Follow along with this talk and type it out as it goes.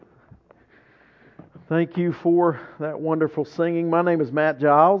Thank you for that wonderful singing. My name is Matt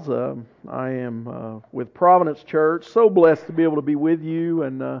Giles. I am with Providence Church. So blessed to be able to be with you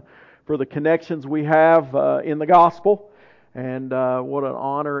and for the connections we have in the gospel. And what an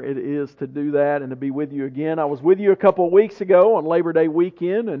honor it is to do that and to be with you again. I was with you a couple of weeks ago on Labor Day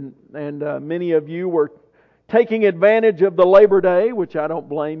weekend, and many of you were taking advantage of the Labor Day, which I don't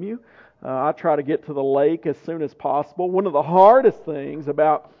blame you. I try to get to the lake as soon as possible. One of the hardest things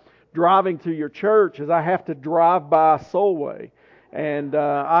about driving to your church is I have to drive by Solway. And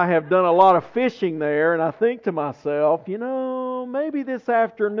I have done a lot of fishing there, and I think to myself, maybe this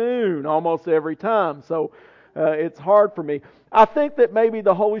afternoon almost every time. So it's hard for me. I think that maybe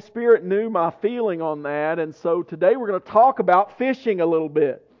the Holy Spirit knew my feeling on that, and so today we're going to talk about fishing a little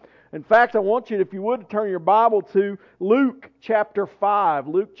bit. In fact, I want you, if you would, to turn your Bible to Luke chapter 5.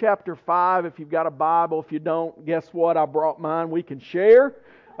 Luke chapter 5, if you've got a Bible. If you don't, guess what? I brought mine. We can share.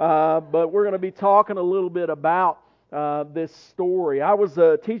 But we're going to be talking a little bit about this story. I was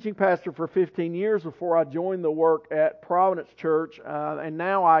a teaching pastor for 15 years before I joined the work at Providence Church, and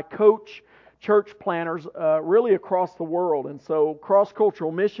now I coach church planners really across the world. And so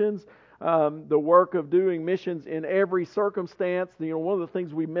cross-cultural missions, the work of doing missions in every circumstance, one of the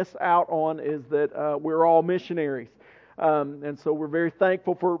things we miss out on is that we're all missionaries. And so we're very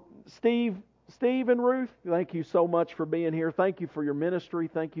thankful for Steve and Ruth. Thank you so much for being here. Thank you for your ministry.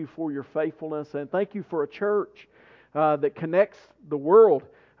 Thank you for your faithfulness. And thank you for a church that connects the world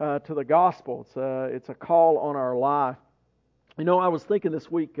to the gospel. It's a call on our life. I was thinking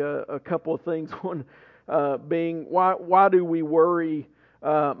this week a couple of things. One being, why do we worry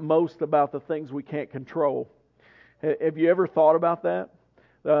most about the things we can't control? Have you ever thought about that?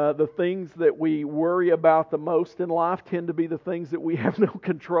 The things that we worry about the most in life tend to be the things that we have no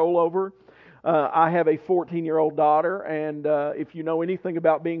control over. I have a 14-year-old daughter, and if you know anything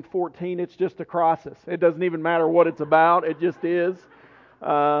about being 14, it's just a crisis. It doesn't even matter what it's about. It just is.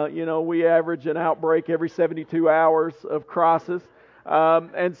 We average an outbreak every 72 hours of crisis.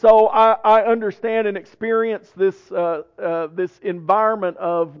 And so I understand and experience this environment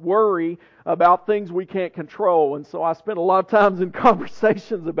of worry about things we can't control. And so I spend a lot of times in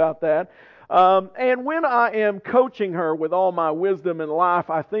conversations about that. And when I am coaching her with all my wisdom in life,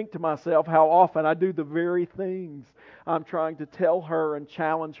 I think to myself how often I do the very things I'm trying to tell her and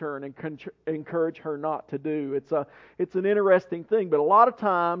challenge her and encourage her not to do. It's an interesting thing, but a lot of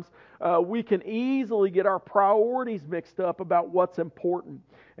times we can easily get our priorities mixed up about what's important.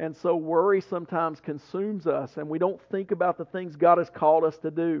 And so worry sometimes consumes us, and we don't think about the things God has called us to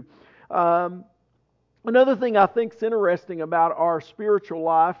do. Another thing I think is interesting about our spiritual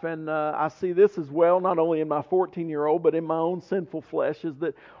life, and I see this as well, not only in my 14-year-old, but in my own sinful flesh, is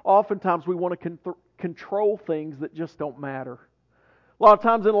that oftentimes we want to control things that just don't matter. A lot of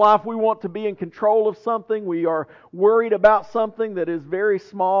times in life we want to be in control of something. We are worried about something that is very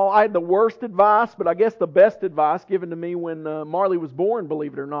small. I had the worst advice, but I guess the best advice given to me when Marley was born,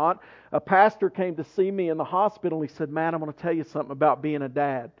 believe it or not. A pastor came to see me in the hospital. He said, "Man, I'm going to tell you something about being a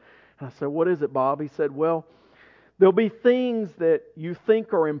dad." I said, "What is it, Bob?" He said, "Well, there'll be things that you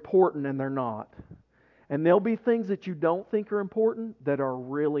think are important and they're not. And there'll be things that you don't think are important that are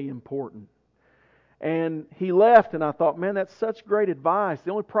really important." And he left, and I thought, man, that's such great advice.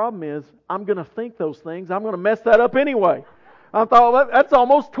 The only problem is I'm going to think those things. I'm going to mess that up anyway. I thought, well, that's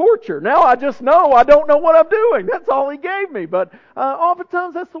almost torture. Now I just know I don't know what I'm doing. That's all he gave me. But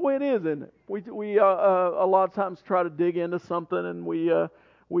oftentimes that's the way it is, isn't it? We a lot of times try to dig into something, and we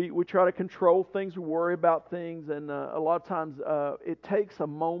try to control things, we worry about things, and a lot of times it takes a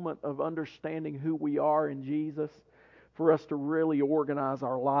moment of understanding who we are in Jesus for us to really organize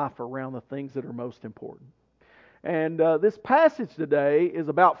our life around the things that are most important. And this passage today is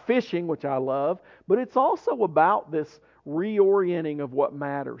about fishing, which I love, but it's also about this reorienting of what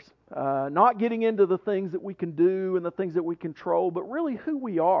matters. Not getting into the things that we can do and the things that we control, but really who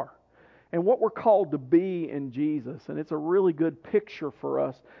we are and what we're called to be in Jesus. And it's a really good picture for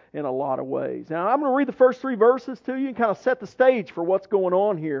us in a lot of ways. Now, I'm going to read the first 3 verses to you and kind of set the stage for what's going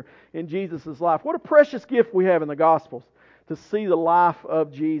on here in Jesus' life. What a precious gift we have in the Gospels to see the life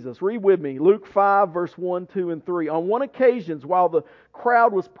of Jesus. Read with me, Luke 5, verse 1, 2, and 3. On one occasion, while the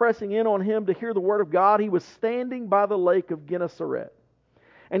crowd was pressing in on him to hear the word of God, he was standing by the lake of Gennesaret.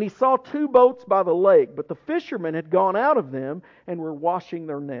 And he saw 2 boats by the lake, but the fishermen had gone out of them and were washing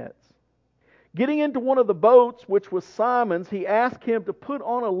their nets. Getting into one of the boats, which was Simon's, he asked him to put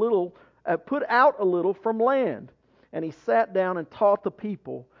out a little from land. And he sat down and taught the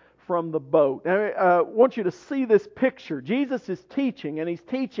people from the boat. Now, I want you to see this picture. Jesus is teaching, and He's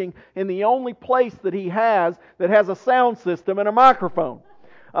teaching in the only place that He has that has a sound system and a microphone.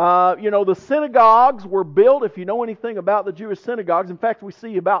 The synagogues were built, if you know anything about the Jewish synagogues. In fact, we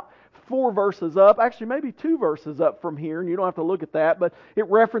see about 4 verses up, actually maybe 2 verses up from here, and you don't have to look at that, but it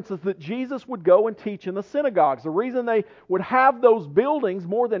references that Jesus would go and teach in the synagogues. The reason they would have those buildings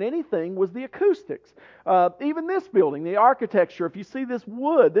more than anything was the acoustics. Even this building, the architecture, if you see this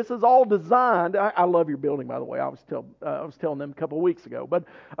wood, this is all designed. I love your building, by the way. I was telling them a couple of weeks ago. But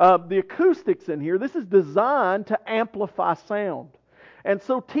the acoustics in here, this is designed to amplify sound. And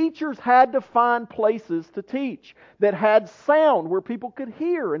so teachers had to find places to teach that had sound where people could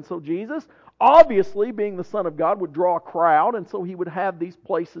hear. And so Jesus, obviously being the Son of God, would draw a crowd, and so He would have these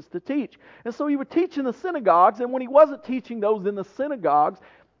places to teach. And so He would teach in the synagogues, and when He wasn't teaching those in the synagogues,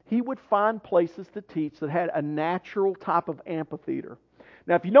 He would find places to teach that had a natural type of amphitheater.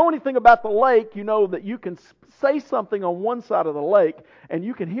 Now, if you know anything about the lake, you know that you can say something on one side of the lake, and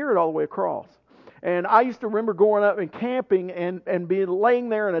you can hear it all the way across. And I used to remember going up and camping and being laying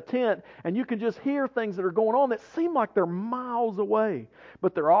there in a tent, and you can just hear things that are going on that seem like they're miles away.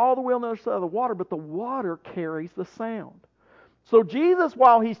 But they're all the way on the other side of the water, but the water carries the sound. So Jesus,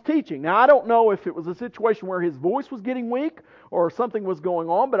 while He's teaching, now I don't know if it was a situation where His voice was getting weak or something was going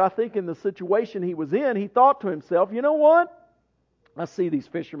on, but I think in the situation He was in, He thought to Himself, you know what? I see these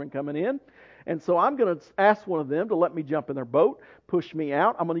fishermen coming in, and so I'm going to ask one of them to let me jump in their boat, push me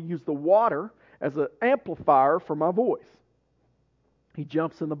out. I'm going to use the water as an amplifier for my voice. He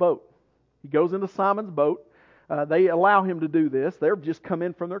jumps in the boat. He goes into Simon's boat. They allow him to do this. They've just come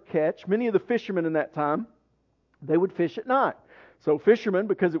in from their catch. Many of the fishermen in that time, they would fish at night. So fishermen,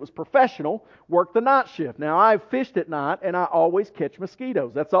 because it was professional, worked the night shift. Now, I've fished at night, and I always catch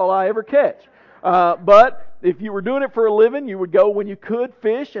mosquitoes. That's all I ever catch. But if you were doing it for a living, you would go when you could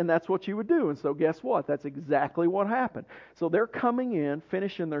fish, and that's what you would do. And so guess what? That's exactly what happened. So they're coming in,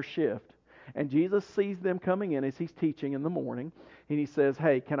 finishing their shift. And Jesus sees them coming in as He's teaching in the morning. And He says,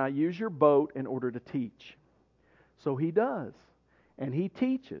 hey, can I use your boat in order to teach? So He does. And He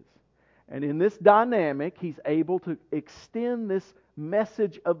teaches. And in this dynamic, He's able to extend this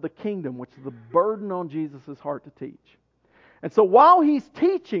message of the kingdom, which is the burden on Jesus' heart to teach. And so while He's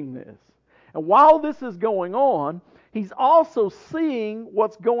teaching this, and while this is going on, He's also seeing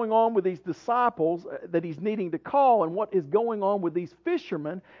what's going on with these disciples that He's needing to call and what is going on with these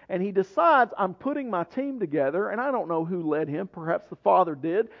fishermen. And He decides, I'm putting my team together, and I don't know who led Him. Perhaps the Father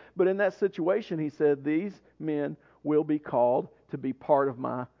did. But in that situation, He said, these men will be called to be part of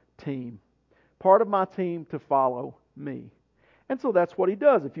my team. Part of my team to follow me. And so that's what He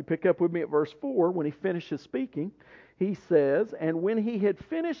does. If you pick up with me at verse 4, when He finishes speaking, He says, and when He had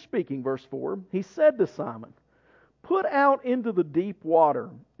finished speaking, verse 4, He said to Simon, put out into the deep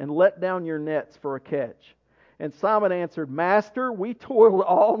water and let down your nets for a catch. And Simon answered, Master, we toiled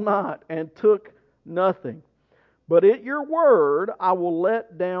all night and took nothing. But at your word, I will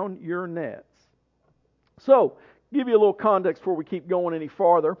let down your nets. So, give you a little context before we keep going any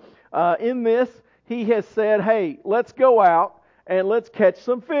farther. In this, He has said, hey, let's go out and let's catch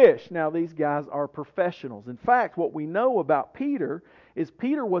some fish. Now, these guys are professionals. In fact, what we know about Peter is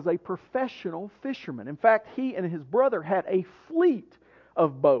Peter was a professional fisherman. In fact, he and his brother had a fleet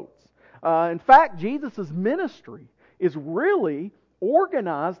of boats. In fact, Jesus' ministry is really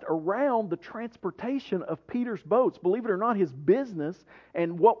organized around the transportation of Peter's boats. Believe it or not, his business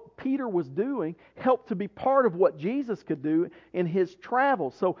and what Peter was doing helped to be part of what Jesus could do in His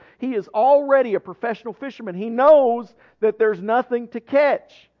travels. So he is already a professional fisherman. He knows that there's nothing to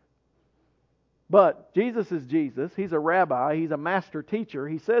catch. But Jesus is Jesus. He's a rabbi. He's a master teacher.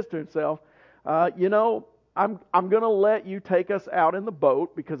 He says to himself, I'm going to let you take us out in the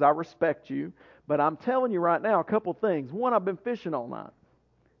boat because I respect you. But I'm telling you right now a couple things. One, I've been fishing all night.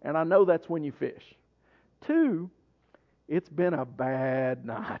 And I know that's when you fish. Two, it's been a bad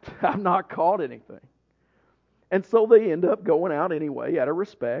night. I've not caught anything. And so they end up going out anyway out of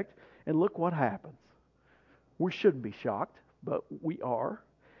respect. And look what happens. We shouldn't be shocked, but we are.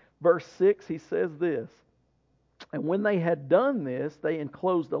 Verse 6, he says this, and when they had done this, they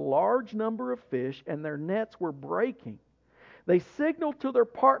enclosed a large number of fish, and their nets were breaking. They signaled to their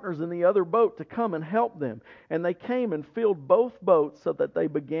partners in the other boat to come and help them, and they came and filled both boats so that they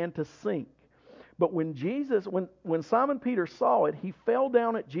began to sink. But when Simon Peter saw it, he fell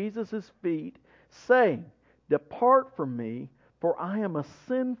down at Jesus' feet, saying, Depart from me, for I am a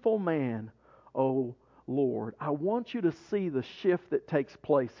sinful man, O Lord. I want you to see the shift that takes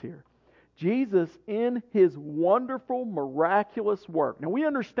place here. Jesus, in His wonderful, miraculous work. Now, we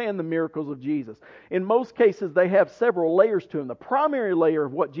understand the miracles of Jesus. In most cases, they have several layers to them. The primary layer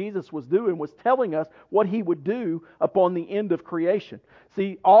of what Jesus was doing was telling us what He would do upon the end of creation.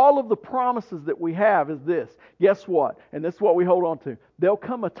 See, all of the promises that we have is this. Guess what? And this is what we hold on to. There'll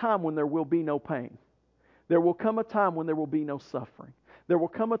come a time when there will be no pain. There will come a time when there will be no suffering. There will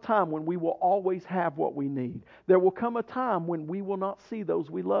come a time when we will always have what we need. There will come a time when we will not see those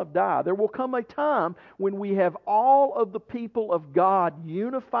we love die. There will come a time when we have all of the people of God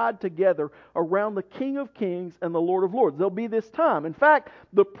unified together around the King of Kings and the Lord of Lords. There'll be this time. In fact,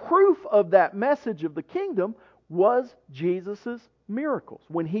 the proof of that message of the kingdom was Jesus' miracles.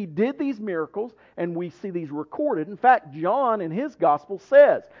 When He did these miracles, and we see these recorded, in fact, John in his gospel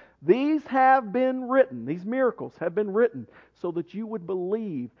says, these have been written, these miracles have been written, so that you would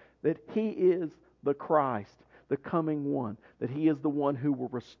believe that He is the Christ, the coming one, that He is the one who will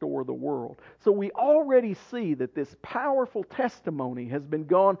restore the world. So we already see that this powerful testimony has been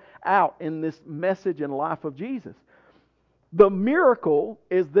gone out in this message and life of Jesus. The miracle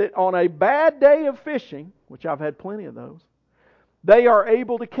is that on a bad day of fishing, which I've had plenty of those, they are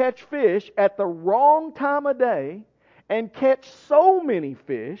able to catch fish at the wrong time of day and catch so many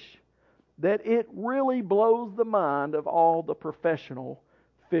fish that it really blows the mind of all the professional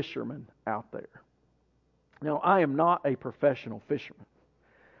fishermen out there. Now, I am not a professional fisherman,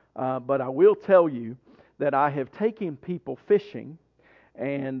 but I will tell you that I have taken people fishing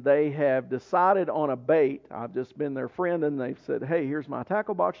and they have decided on a bait. I've just been their friend and they've said, hey, here's my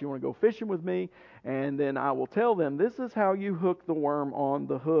tackle box. You want to go fishing with me? And then I will tell them, this is how you hook the worm on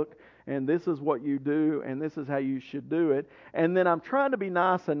the hook, and this is what you do, and this is how you should do it. And then I'm trying to be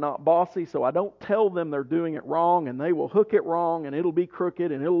nice and not bossy, so I don't tell them they're doing it wrong, and they will hook it wrong, and it'll be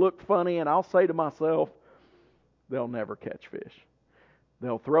crooked, and it'll look funny, and I'll say to myself, they'll never catch fish.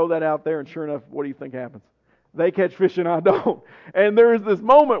 They'll throw that out there, and sure enough, what do you think happens? They catch fish and I don't. And there's this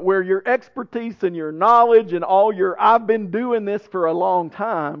moment where your expertise and your knowledge and all your I've been doing this for a long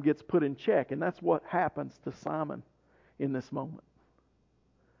time gets put in check. And that's what happens to Simon in this moment.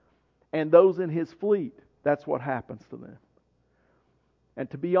 And those in his fleet, that's what happens to them. And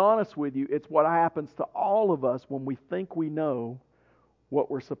to be honest with you, it's what happens to all of us when we think we know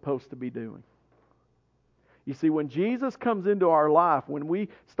what we're supposed to be doing. You see, when Jesus comes into our life, when we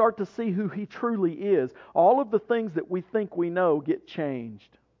start to see who He truly is, all of the things that we think we know get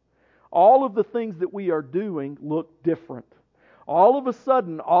changed. All of the things that we are doing look different. All of a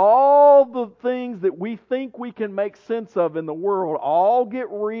sudden, all the things that we think we can make sense of in the world all get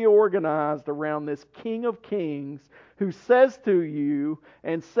reorganized around this King of Kings who says to you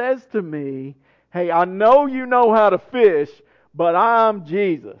and says to me, hey, I know you know how to fish, but I'm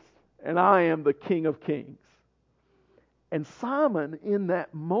Jesus and I am the King of Kings. And Simon, in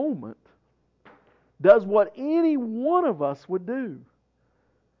that moment, does what any one of us would do.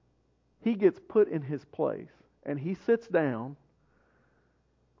 He gets put in his place, and he sits down,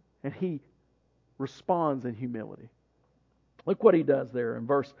 and he responds in humility. Look what he does there in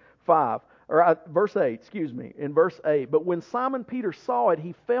verse 8, in verse 8. But when Simon Peter saw it,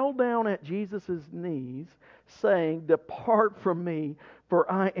 he fell down at Jesus' knees, saying, depart from me,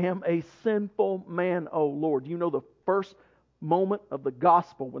 for I am a sinful man, O Lord. You know the first moment of the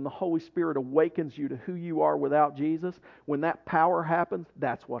gospel when the Holy Spirit awakens you to who you are without Jesus, when that power happens,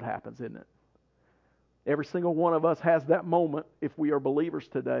 that's what happens, isn't it? Every single one of us has that moment, if we are believers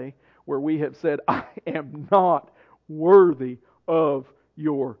today, where we have said, I am not worthy of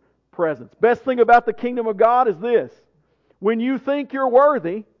your presence. Best thing about the kingdom of God is this. When you think you're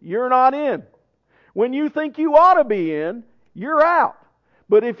worthy, you're not in. When you think you ought to be in, you're out.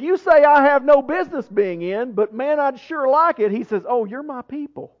 But if you say, I have no business being in, but man, I'd sure like it, He says, oh, you're my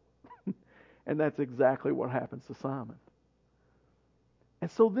people. And that's exactly what happens to Simon.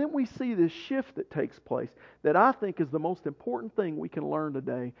 And so then we see this shift that takes place that I think is the most important thing we can learn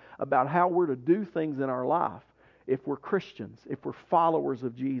today about how we're to do things in our life if we're Christians, if we're followers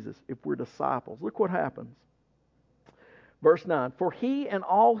of Jesus, if we're disciples. Look what happens. Verse 9, for he and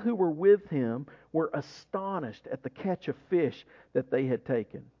all who were with him were astonished at the catch of fish that they had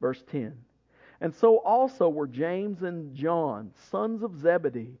taken. Verse 10, and so also were James and John, sons of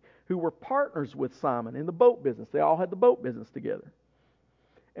Zebedee, who were partners with Simon in the boat business. They all had the boat business together.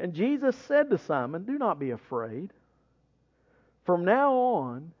 And Jesus said to Simon, do not be afraid. From now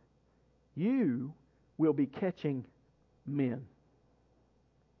on, you will be catching men.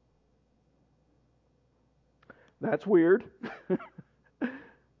 That's weird.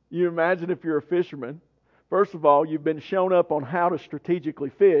 You imagine if you're a fisherman. First of all, you've been shown up on how to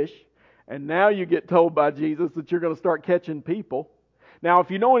strategically fish, and now you get told by Jesus that you're going to start catching people. Now,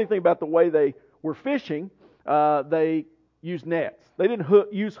 if you know anything about the way they were fishing, they used nets. They didn't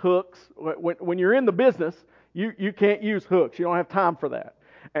use hooks. When you're in the business, you can't use hooks. You don't have time for that.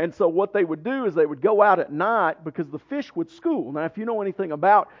 And so what they would do is they would go out at night because the fish would school. Now, if you know anything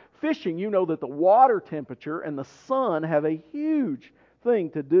about fishing, you know that the water temperature and the sun have a huge thing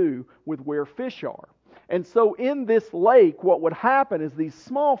to do with where fish are. And so in this lake, what would happen is these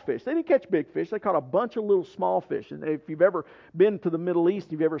small fish, they didn't catch big fish, they caught a bunch of little small fish. And if you've ever been to the Middle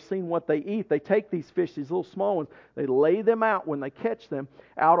East, you've ever seen what they eat, they take these fish, these little small ones, they lay them out when they catch them,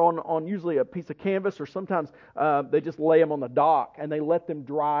 out on usually a piece of canvas, or sometimes they just lay them on the dock, and they let them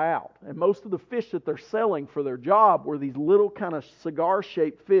dry out. And most of the fish that they're selling for their job were these little kind of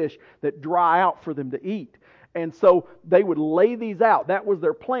cigar-shaped fish that dry out for them to eat. And so they would lay these out. That was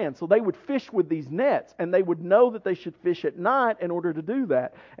their plan. So they would fish with these nets, and they would know that they should fish at night in order to do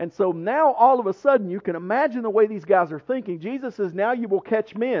that. And so now all of a sudden, you can imagine the way these guys are thinking. Jesus says, now you will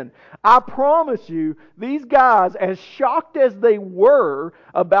catch men. I promise you, these guys, as shocked as they were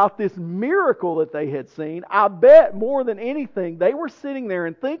about this miracle that they had seen, I bet more than anything, they were sitting there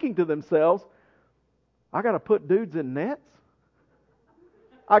and thinking to themselves, I got to put dudes in nets?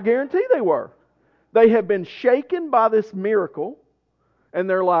 I guarantee they were. They have been shaken by this miracle, and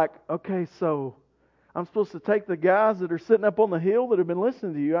they're like, okay, so I'm supposed to take the guys that are sitting up on the hill that have been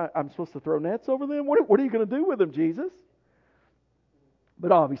listening to you, I'm supposed to throw nets over them? What are you going to do with them, Jesus?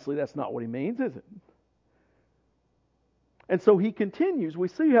 But obviously that's not what He means, is it? And so He continues. We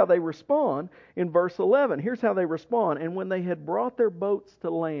see how they respond in verse 11. Here's how they respond. And when they had brought their boats to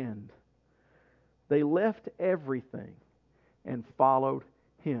land, they left everything and followed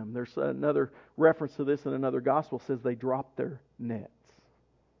Him. There's another reference to this in another gospel, says they dropped their nets.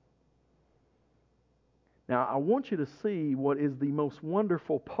 Now, I want you to see what is the most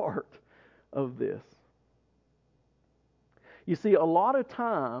wonderful part of this. You see, a lot of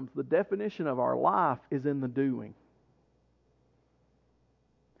times the definition of our life is in the doing.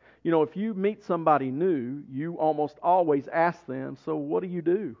 You know, if you meet somebody new, you almost always ask them, so what do you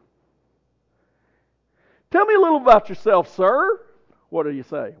do? Tell me a little about yourself, sir. What do you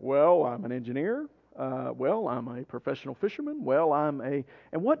say? Well, I'm an engineer. Well, I'm a professional fisherman. Well, and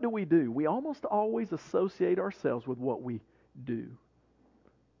what do? We almost always associate ourselves with what we do.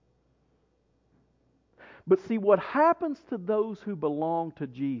 But see, what happens to those who belong to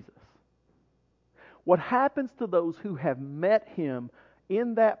Jesus, what happens to those who have met Him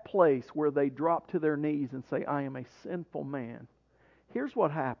in that place where they drop to their knees and say, I am a sinful man, here's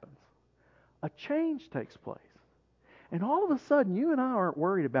what happens. A change takes place. And all of a sudden, you and I aren't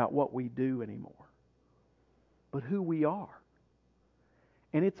worried about what we do anymore, but who we are.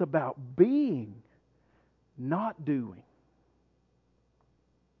 And it's about being, not doing.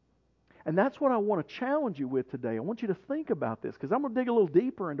 And that's what I want to challenge you with today. I want you to think about this, because I'm going to dig a little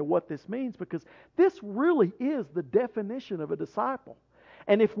deeper into what this means, because this really is the definition of a disciple.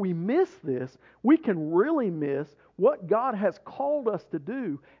 And if we miss this, we can really miss what God has called us to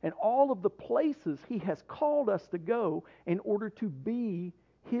do and all of the places He has called us to go in order to be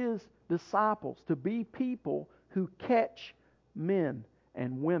His disciples, to be people who catch men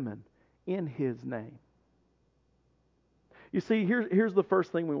and women in His name. You see, here's the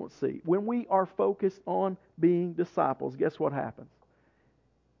first thing we want to see. When we are focused on being disciples, guess what happens?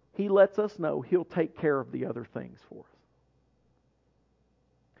 He lets us know He'll take care of the other things for us.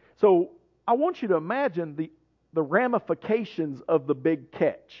 So I want you to imagine the ramifications of the big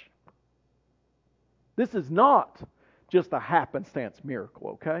catch. This is not just a happenstance miracle,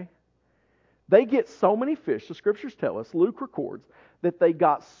 okay? They get so many fish, the Scriptures tell us, Luke records, that they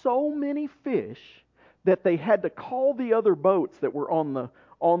got so many fish that they had to call the other boats that were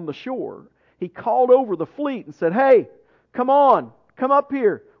on the shore. He called over the fleet and said, hey, come on, come up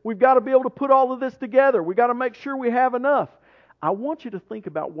here. We've got to be able to put all of this together. We've got to make sure we have enough. I want you to think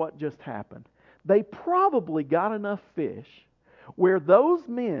about what just happened. They probably got enough fish where those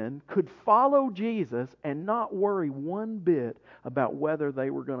men could follow Jesus and not worry one bit about whether they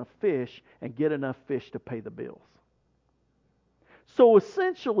were going to fish and get enough fish to pay the bills. So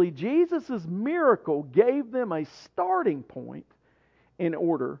essentially, Jesus' miracle gave them a starting point in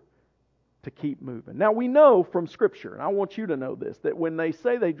order to keep moving. Now we know from Scripture, and I want you to know this, that when they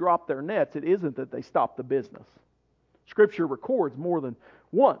say they dropped their nets, it isn't that they stopped the business. Scripture records more than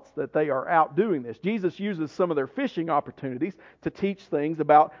once that they are out doing this. Jesus uses some of their fishing opportunities to teach things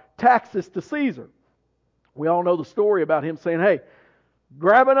about taxes to Caesar. We all know the story about Him saying, hey,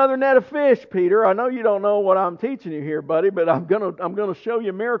 grab another net of fish, Peter. I know you don't know what I'm teaching you here, buddy, but I'm gonna show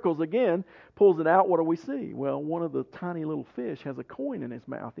you miracles again. Pulls it out. What do we see? Well, one of the tiny little fish has a coin in his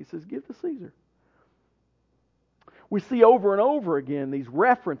mouth. He says, give to Caesar. We see over and over again these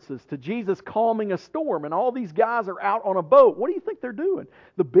references to Jesus calming a storm, and all these guys are out on a boat. What do you think they're doing?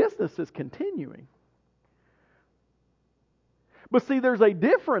 The business is continuing. But see, there's a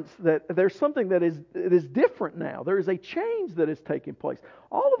difference, that there's something that is different now. There is a change that is taking place.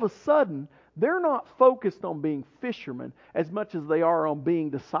 All of a sudden, they're not focused on being fishermen as much as they are on being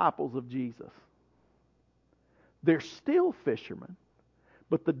disciples of Jesus. They're still fishermen,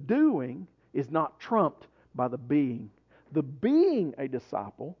 but the doing is not trumped by the being. The being a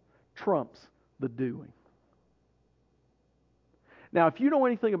disciple trumps the doing. Now, if you know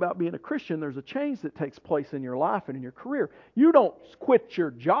anything about being a Christian, there's a change that takes place in your life and in your career. You don't quit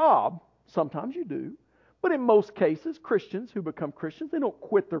your job. Sometimes you do. But in most cases, Christians who become Christians, they don't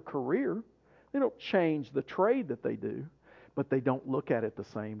quit their career. They don't change the trade that they do. But they don't look at it the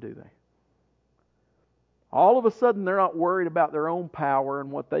same, do they? All of a sudden, they're not worried about their own power and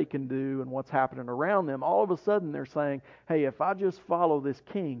what they can do and what's happening around them. All of a sudden, they're saying, hey, if I just follow this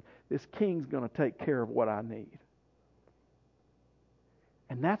king's going to take care of what I need.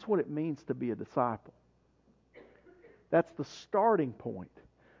 And that's what it means to be a disciple. That's the starting point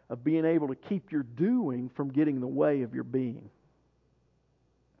of being able to keep your doing from getting in the way of your being.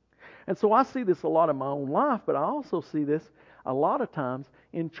 And so I see this a lot in my own life, but I also see this a lot of times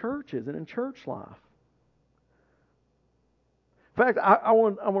in churches and in church life. In fact, I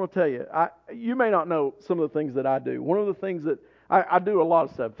want to tell you, you may not know some of the things that I do. One of the things that I do a lot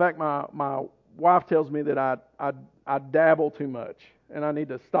of stuff. In fact, my wife tells me that I dabble too much and I need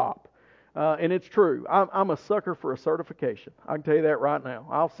to stop. And it's true. I'm a sucker for a certification. I can tell you that right now.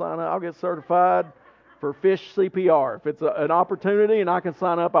 I'll sign up. I'll get certified for fish CPR. If it's an opportunity and I can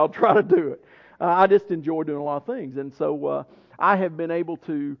sign up, I'll try to do it. I just enjoy doing a lot of things. And so I have been able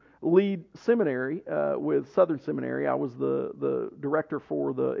to lead seminary with Southern Seminary. I was the director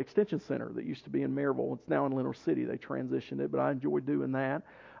for the Extension Center that used to be in Maryville. It's now in Lenoir City. They transitioned it, but I enjoy doing that.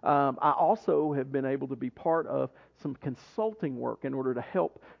 I also have been able to be part of some consulting work in order to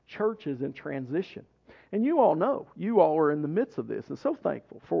help churches in transition. And you all know, you all are in the midst of this, and so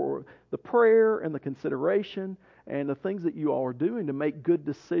thankful for the prayer and the consideration and the things that you all are doing to make good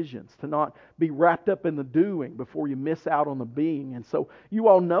decisions, to not be wrapped up in the doing before you miss out on the being. And so you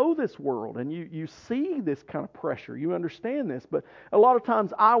all know this world, and you see this kind of pressure. You understand this, but a lot of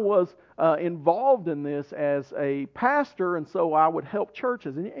times I was involved in this as a pastor, and so I would help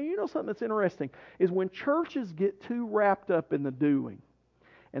churches. And you know something that's interesting is when churches get too wrapped up in the doing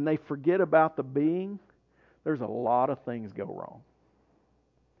and they forget about the being, there's a lot of things go wrong.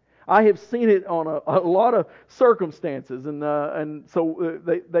 I have seen it on a lot of circumstances, and so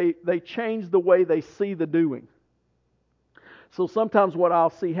they change the way they see the doing. So sometimes what I'll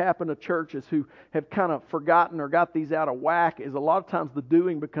see happen to churches who have kind of forgotten or got these out of whack is a lot of times the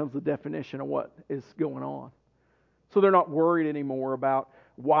doing becomes the definition of what is going on. So they're not worried anymore about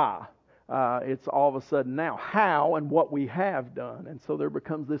why. It's all of a sudden now how and what we have done. And so there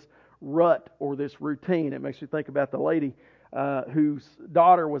becomes this rut or this routine. It makes me think about the lady whose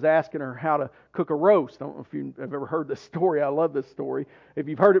daughter was asking her how to cook a roast. I don't know if you've ever heard this story. I love this story. If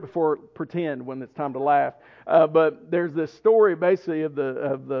you've heard it before, pretend when it's time to laugh. But there's this story basically of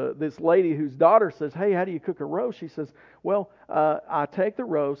this lady whose daughter says, "Hey, how do you cook a roast?" She says, "Well, I take the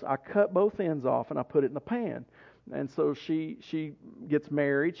roast, I cut both ends off, and I put it in the pan." And so she gets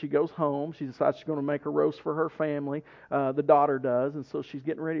married. She goes home. She decides she's going to make a roast for her family. The daughter does. And so she's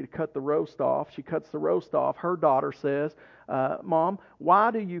getting ready to cut the roast off. She cuts the roast off. Her daughter says, "Mom,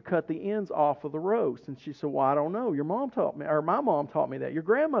 why do you cut the ends off of the roast?" And she said, "Well, I don't know. Your mom taught me, or my mom taught me that. Your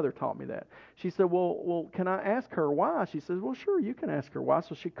grandmother taught me that." She said, well, can I ask her why? She says, "Well, sure, you can ask her why."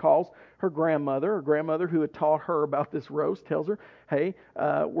 So she calls her grandmother who had taught her about this roast, tells her, "Hey,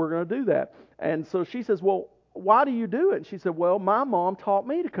 we're going to do that." And so she says, "Well, why do you do it?" And she said, "Well, my mom taught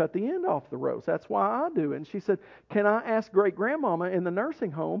me to cut the end off the roast. That's why I do it." And she said, "Can I ask great-grandmama in the nursing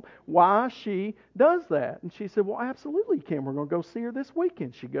home why she does that?" And she said, "Well, absolutely you can. We're going to go see her this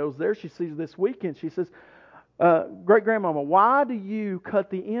weekend." She goes there. She sees her this weekend. She says, "Great-grandmama, why do you cut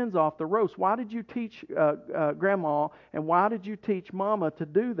the ends off the roast? Why did you teach Grandma, and why did you teach Mama to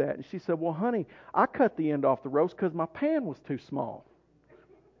do that?" And she said, "Well, honey, I cut the end off the roast because my pan was too small."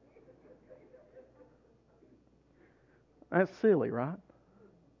 That's silly, right?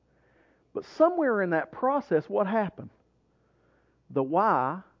 But somewhere in that process, what happened? The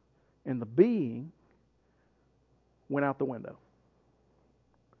why and the being went out the window.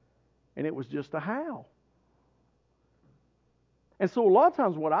 And it was just a how. And so a lot of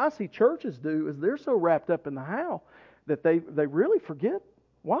times what I see churches do is they're so wrapped up in the how that they really forget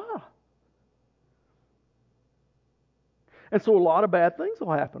why. And so a lot of bad things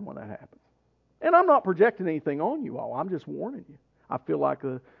will happen when that happens. And I'm not projecting anything on you all. I'm just warning you. I feel like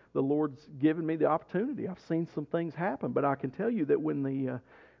the Lord's given me the opportunity. I've seen some things happen, but I can tell you that when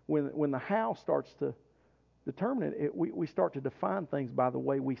the how starts to determine it, we start to define things by the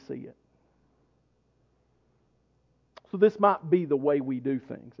way we see it. So this might be the way we do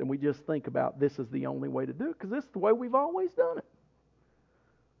things, and we just think about this is the only way to do it because this is the way we've always done it.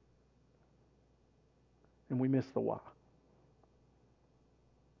 And we miss the why.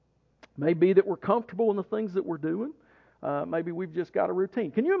 Maybe that we're comfortable in the things that we're doing. Maybe we've just got a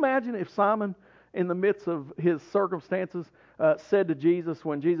routine. Can you imagine if Simon, in the midst of his circumstances, said to Jesus,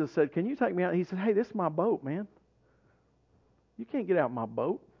 when Jesus said, "Can you take me out?" He said, "Hey, this is my boat, man. You can't get out my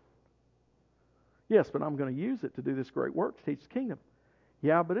boat." "Yes, but I'm going to use it to do this great work to teach the kingdom."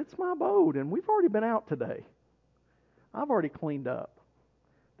 "Yeah, but it's my boat, and we've already been out today. I've already cleaned up.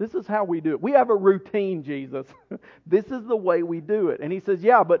 This is how we do it. We have a routine, Jesus. This is the way we do it." And he says,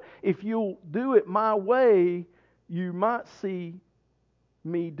 "Yeah, but if you'll do it my way, you might see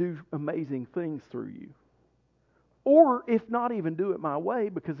me do amazing things through you. Or if not even do it my way,"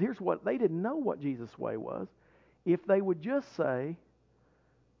 because here's what, they didn't know what Jesus' way was. If they would just say,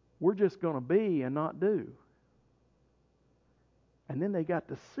 "We're just going to be and not do." And then they got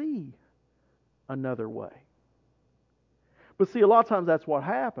to see another way. But see, a lot of times that's what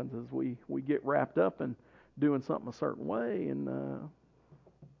happens is we get wrapped up in doing something a certain way and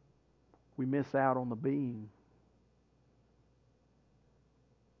we miss out on the being.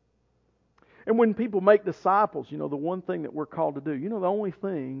 And when people make disciples, the one thing that we're called to do, the only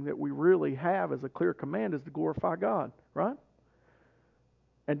thing that we really have as a clear command is to glorify God, right?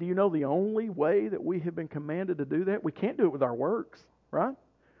 And do you know the only way that we have been commanded to do that? We can't do it with our works, right?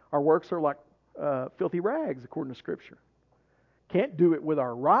 Our works are like filthy rags, according to Scripture. Can't do it with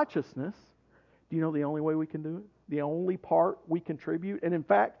our righteousness. Do you know the only way we can do it? The only part we contribute, and in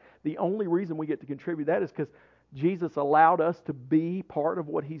fact, the only reason we get to contribute that is because Jesus allowed us to be part of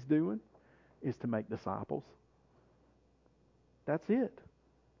what He's doing, is to make disciples. That's it.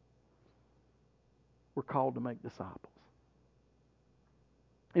 We're called to make disciples.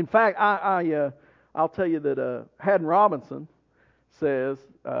 In fact, I'll tell you that Haddon Robinson says,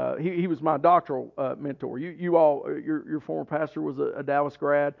 he was my doctoral mentor. Your former pastor was a Dallas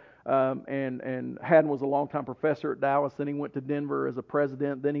grad, and Haddon was a longtime professor at Dallas. Then he went to Denver as a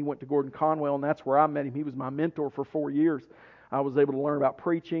president. Then he went to Gordon Conwell, and that's where I met him. He was my mentor for 4 years. I was able to learn about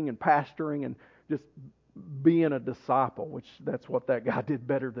preaching and pastoring and just being a disciple, which that's what that guy did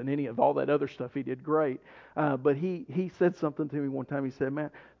better than any of all that other stuff. He did great. But he said something to me one time. He said,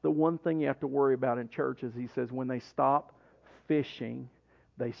 "Man, the one thing you have to worry about in church is," he says, "when they stop fishing,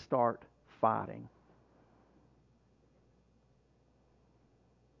 they start fighting."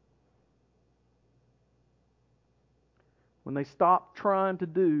 When they stop trying to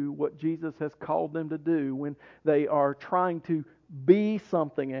do what Jesus has called them to do, when they are trying to be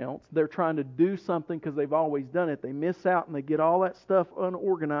something else, they're trying to do something because they've always done it, they miss out and they get all that stuff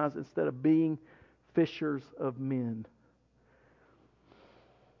unorganized instead of being fishers of men.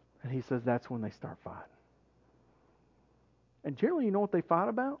 And he says that's when they start fighting. And generally, you know what they fight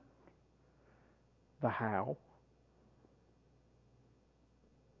about? The how.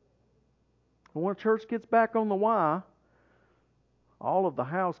 And when a church gets back on the why, all of the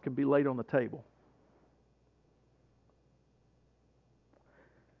hows can be laid on the table.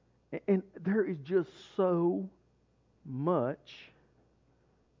 And there is just so much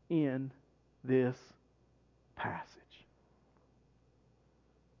in this passage.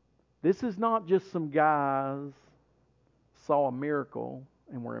 This is not just some guys saw a miracle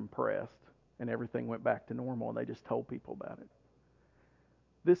and were impressed and everything went back to normal and they just told people about it.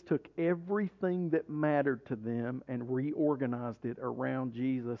 This took everything that mattered to them and reorganized it around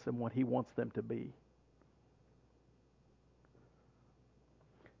Jesus and what He wants them to be.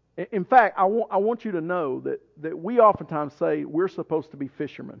 In fact, I want you to know that we oftentimes say we're supposed to be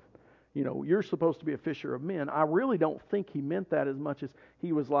fishermen. You're supposed to be a fisher of men. I really don't think He meant that as much as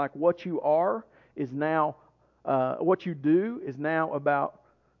He was like, what you are is now, what you do is now about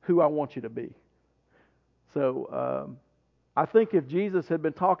who I want you to be. So, I think if Jesus had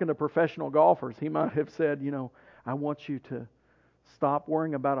been talking to professional golfers, He might have said, I want you to stop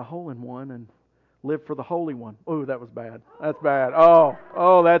worrying about a hole-in-one and live for the Holy One. Oh, that was bad. That's bad.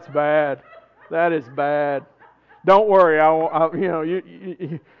 Oh, that's bad. That is bad. Don't worry.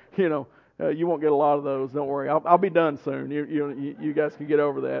 You won't get a lot of those. Don't worry. I'll be done soon. You guys can get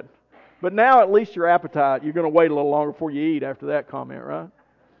over that. But now at least your appetite, you're going to wait a little longer before you eat after that comment, right?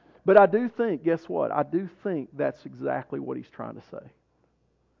 But I do think, guess what? I do think that's exactly what He's trying to say.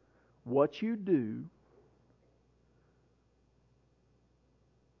 What you do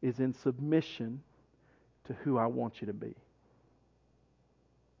is in submission to who I want you to be.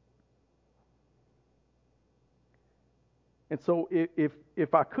 And so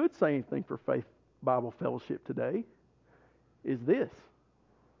if I could say anything for Faith Bible Fellowship today, is this.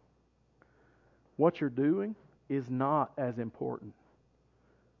 What you're doing is not as important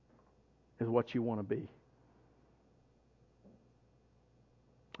as what you want to be.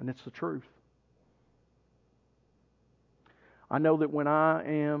 And it's the truth. I know that when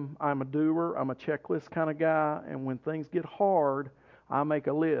I'm a doer, I'm a checklist kind of guy, and when things get hard, I make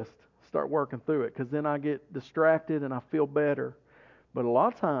a list, start working through it, because then I get distracted and I feel better. But a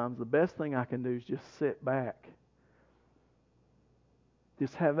lot of times, the best thing I can do is just sit back.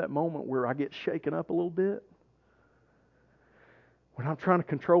 Just have that moment where I get shaken up a little bit. When I'm trying to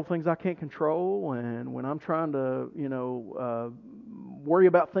control things I can't control, and when I'm trying to, worry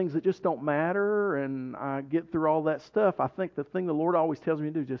about things that just don't matter, and I get through all that stuff, I think the thing the Lord always tells me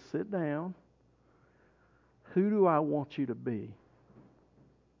to do is just sit down. Who do I want you to be?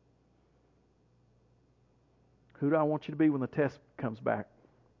 Who do I want you to be when the test comes back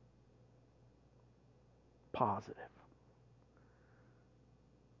positive?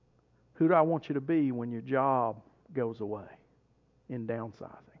 Who do I want you to be when your job goes away in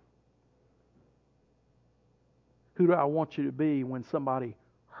downsizing? Who do I want you to be when somebody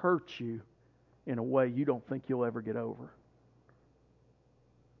hurts you in a way you don't think you'll ever get over?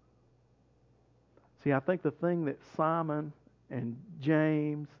 See, I think the thing that Simon and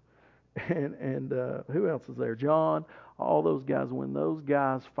James and who else is there? John, all those guys, when those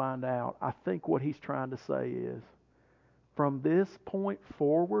guys find out, I think what he's trying to say is, from this point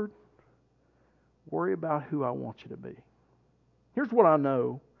forward, worry about who I want you to be. Here's what I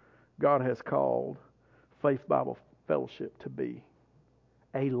know God has called Faith Bible Fellowship to be: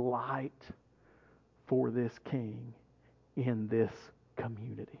 a light for this King in this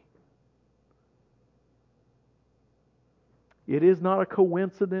community. It is not a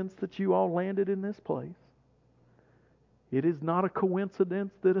coincidence that you all landed in this place. It is not a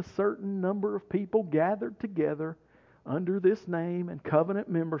coincidence that a certain number of people gathered together under this name and covenant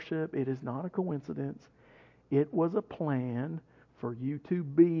membership. It is not a coincidence. It was a plan for you to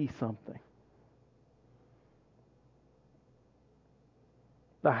be something.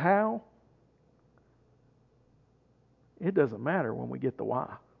 The how, it doesn't matter when we get the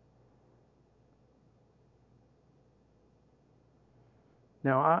why.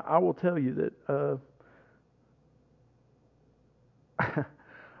 Now, I will tell you that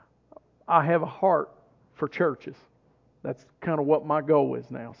I have a heart for churches. That's kind of what my goal is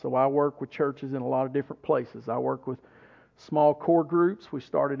now. So I work with churches in a lot of different places. I work with small core groups. We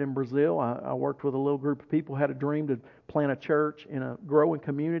started in Brazil. I worked with a little group of people who had a dream to plant a church in a growing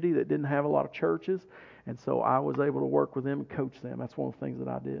community that didn't have a lot of churches. And so I was able to work with them and coach them. That's one of the things that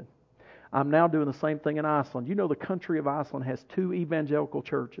I did. I'm now doing the same thing in Iceland. You know, the country of Iceland has 2 evangelical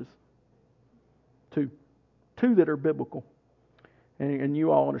churches. 2 that are biblical. And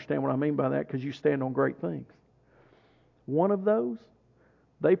you all understand what I mean by that because you stand on great things. One of those,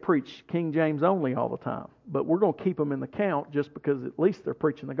 they preach King James only all the time. But we're going to keep them in the count just because at least they're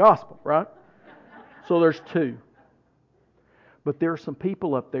preaching the gospel, right? So there's 2. But there are some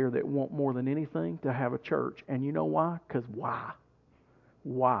people up there that want more than anything to have a church. And you know why? Because why?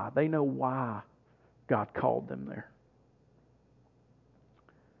 Why? They know why God called them there.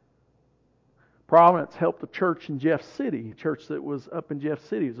 Providence helped a church in Jeff City, a church that was up in Jeff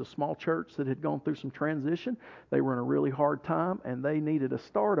City. It was a small church that had gone through some transition. They were in a really hard time, and they needed a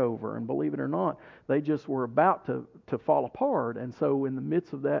start over. And believe it or not, they just were about to fall apart. And so in the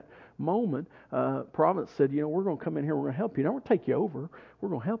midst of that moment, Providence said, we're going to come in here, we're going to help you. Not going to take you over, we're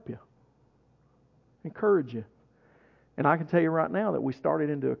going to help you, encourage you. And I can tell you right now that we started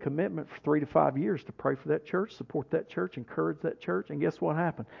into a commitment for 3 to 5 years to pray for that church, support that church, encourage that church. And guess what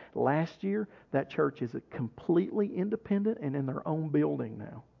happened? Last year, that church is completely independent and in their own building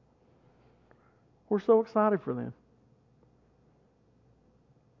now. We're so excited for them.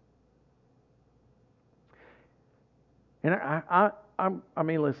 And I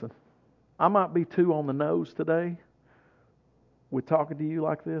mean, listen, I might be too on the nose today with talking to you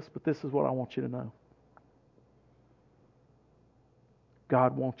like this, but this is what I want you to know.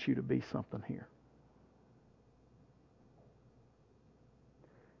 God wants you to be something here.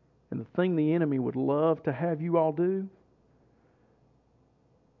 And the thing the enemy would love to have you all do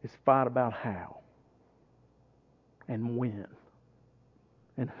is fight about how and when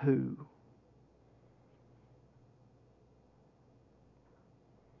and who.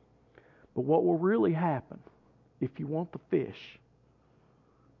 But what will really happen if you want the fish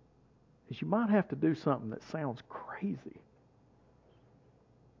is you might have to do something that sounds crazy.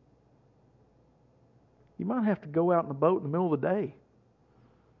 You might have to go out in the boat in the middle of the day.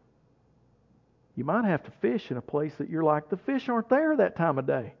 You might have to fish in a place that you're like, the fish aren't there that time of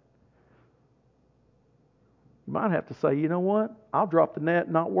day. You might have to say, you know what? I'll drop the net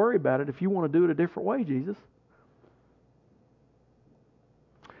and not worry about it if you want to do it a different way, Jesus.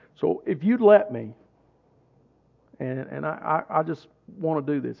 So if you'd let me, and I just want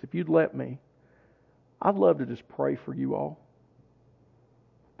to do this, if you'd let me, I'd love to just pray for you all.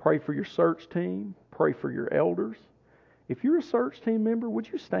 Pray for your search team. Pray for your elders. If you're a search team member, would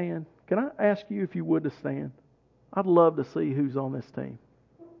you stand? Can I ask you if you would to stand? I'd love to see who's on this team.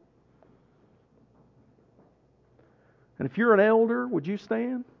 And if you're an elder, would you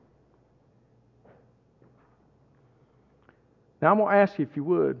stand? Now I'm going to ask you if you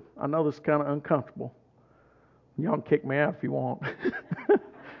would. I know this is kind of uncomfortable. Y'all can kick me out if you want.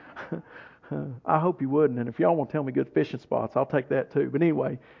 I hope you wouldn't. And if y'all want to tell me good fishing spots, I'll take that too. But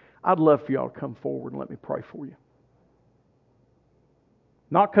anyway, I'd love for y'all to come forward and let me pray for you.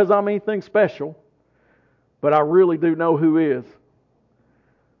 Not because I'm anything special, but I really do know who is.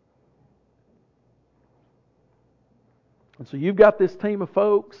 And so you've got this team of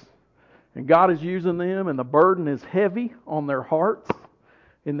folks, and God is using them, and the burden is heavy on their hearts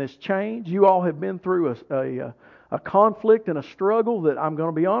in this change. You all have been through a conflict and a struggle that, I'm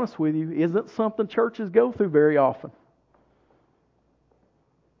going to be honest with you, isn't something churches go through very often.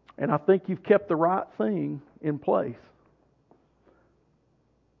 And I think you've kept the right thing in place.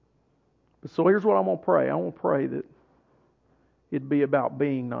 So here's what I'm going to pray. I'm going to pray that it'd be about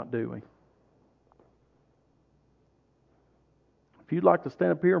being, not doing. If you'd like to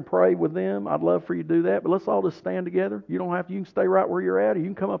stand up here and pray with them, I'd love for you to do that. But let's all just stand together. You don't have to. You can stay right where you're at, or you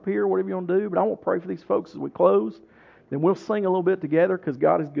can come up here, whatever you want to do. But I want to pray for these folks as we close. Then we'll sing a little bit together because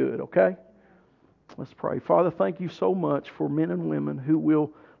God is good, okay? Let's pray. Father, thank you so much for men and women who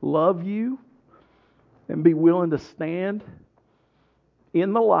will love you and be willing to stand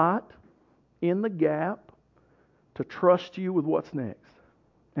in the light, in the gap, to trust you with what's next.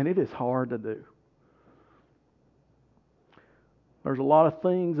 And it is hard to do. There's a lot of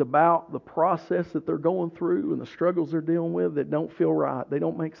things about the process that they're going through and the struggles they're dealing with that don't feel right. They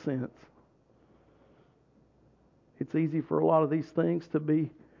don't make sense. It's easy for a lot of these things to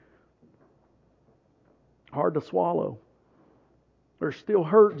be hard to swallow. There's still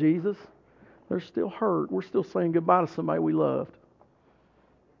hurt, Jesus. There's still hurt. We're still saying goodbye to somebody we loved.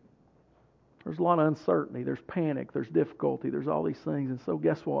 There's a lot of uncertainty. There's panic. There's difficulty. There's all these things. And so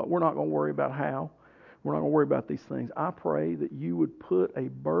guess what? We're not going to worry about how. We're not going to worry about these things. I pray that you would put a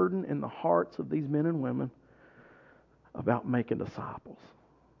burden in the hearts of these men and women about making disciples.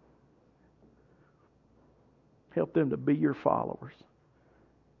 Help them to be your followers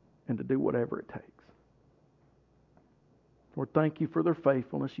and to do whatever it takes. Lord, thank you for their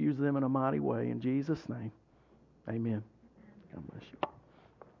faithfulness. Use them in a mighty way. In Jesus' name, amen. God bless you.